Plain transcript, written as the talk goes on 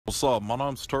What's up? My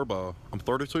name's Turbo. I'm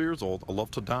 32 years old, I love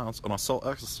to dance, and I sell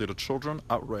ecstasy to children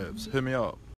at raves. Hit me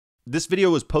up. This video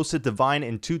was posted to Vine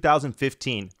in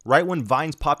 2015, right when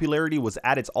Vine's popularity was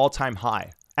at its all-time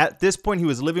high. At this point, he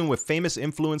was living with famous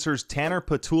influencers Tanner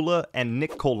Petula and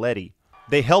Nick Coletti.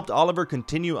 They helped Oliver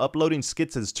continue uploading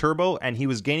skits as Turbo, and he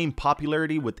was gaining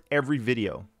popularity with every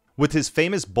video. With his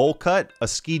famous bowl cut, a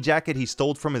ski jacket he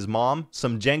stole from his mom,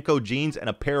 some Jenko jeans, and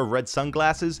a pair of red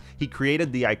sunglasses, he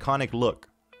created the iconic look.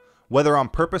 Whether on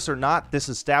purpose or not, this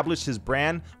established his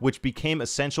brand, which became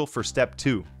essential for step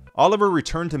 2. Oliver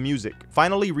returned to music,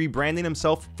 finally rebranding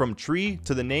himself from Tree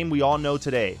to the name we all know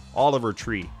today, Oliver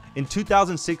Tree. In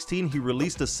 2016, he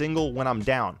released a single, When I'm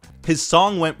Down. His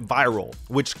song went viral,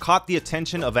 which caught the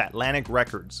attention of Atlantic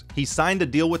Records. He signed a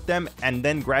deal with them and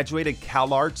then graduated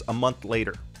CalArts a month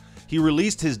later. He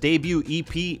released his debut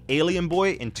EP, Alien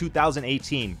Boy, in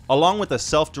 2018, along with a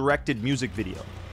self-directed music video.